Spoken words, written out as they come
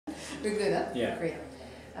You're good, huh? Yeah. Great.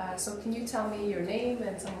 So can you tell me your name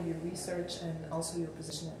and some of your research and also your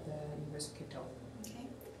position at the University of Cape Town? Okay.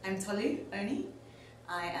 I'm Tolu Oni.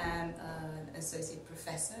 I am an associate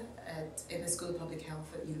professor in the School of Public Health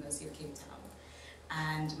at the University of Cape Town.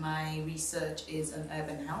 And my research is on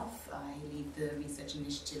urban health. I lead the research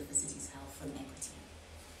initiative for cities' health and equity.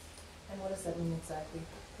 And what does that mean exactly?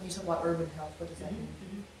 When you talk about urban health, what does that mean?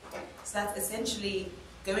 So that's essentially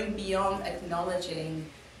going beyond acknowledging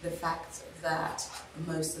the fact that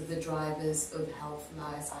most of the drivers of health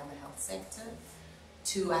lie outside the health sector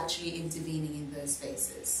to actually intervening in those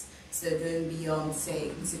spaces. So going beyond, say,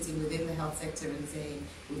 sitting within the health sector and saying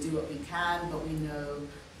we'll do what we can, but we know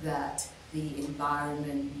that the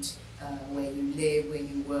environment where you live, where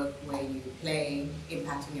you work, where you play,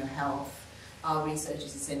 impacting your health. Our research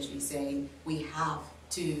is essentially saying we have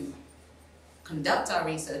to conduct our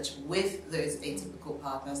research with those atypical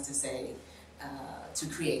partners to say, to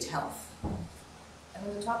create health. And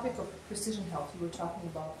on the topic of precision health, you were talking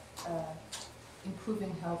about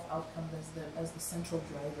improving health outcomes as the central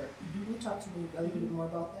driver. Can you talk to me a little bit more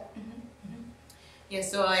about that? Yeah,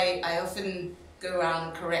 so I often go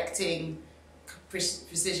around correcting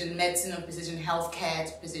precision medicine or precision healthcare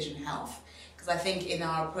to precision health. Because I think in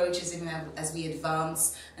our approaches, even as we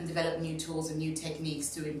advance and develop new tools and new techniques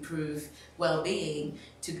to improve well-being,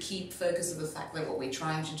 to keep focus on the fact that what we're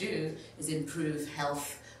trying to do is improve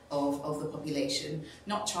health of the population,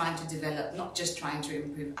 not just trying to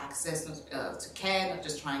improve access to care, not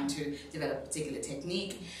just trying to develop a particular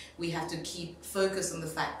technique. We have to keep focus on the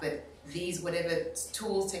fact that these, whatever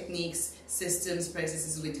tools, techniques, systems,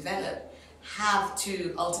 processes we develop, have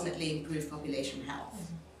to ultimately improve population health.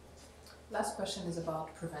 Last question is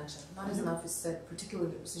about prevention. Not as enough is said,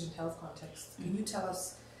 particularly in the precision health context. Can you tell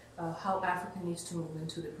us how Africa needs to move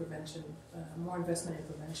into the prevention, more investment in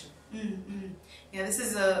prevention? Yeah, this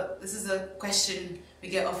is a question we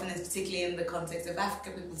get often, particularly in the context of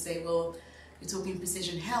Africa. People say, well, you're talking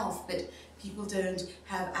precision health, but people don't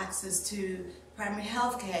have access to primary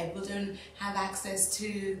health care, people don't have access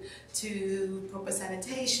to proper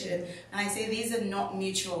sanitation. And I say these are not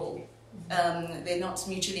mutual, they're not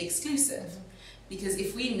mutually exclusive. Because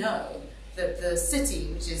if we know that the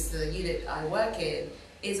city, which is the unit I work in,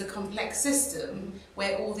 is a complex system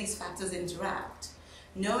where all these factors interact,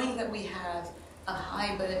 knowing that we have a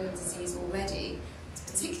high burden of disease already,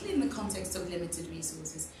 particularly in the context of limited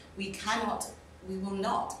resources, we will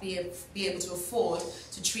not be able to afford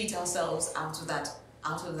to treat ourselves out of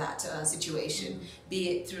that situation, be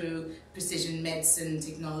it through precision medicine,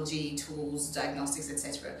 technology, tools, diagnostics,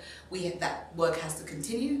 etc. That work has to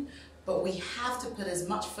continue, but we have to put as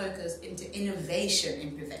much focus into innovation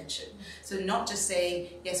in prevention. So not just saying,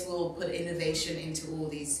 yes, we'll put innovation into all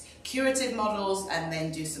these curative models and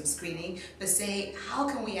then do some screening, but say, how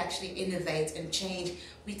can we actually innovate and change?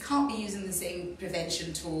 We can't be using the same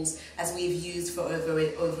prevention tools as we've used for over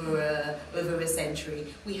a century.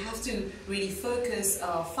 We have to really focus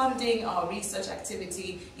our funding, our research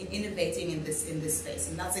activity in innovating in this space.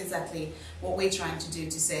 And that's exactly what we're trying to do,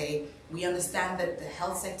 to say, we understand that the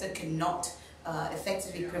health sector cannot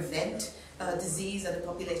effectively prevent disease at a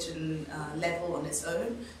population level on its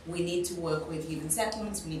own. We need to work with human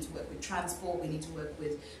settlements, we need to work with transport, we need to work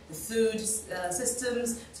with the food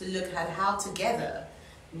systems to look at how together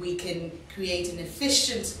we can create an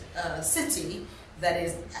efficient city that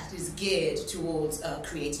is geared towards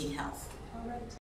creating health. All right.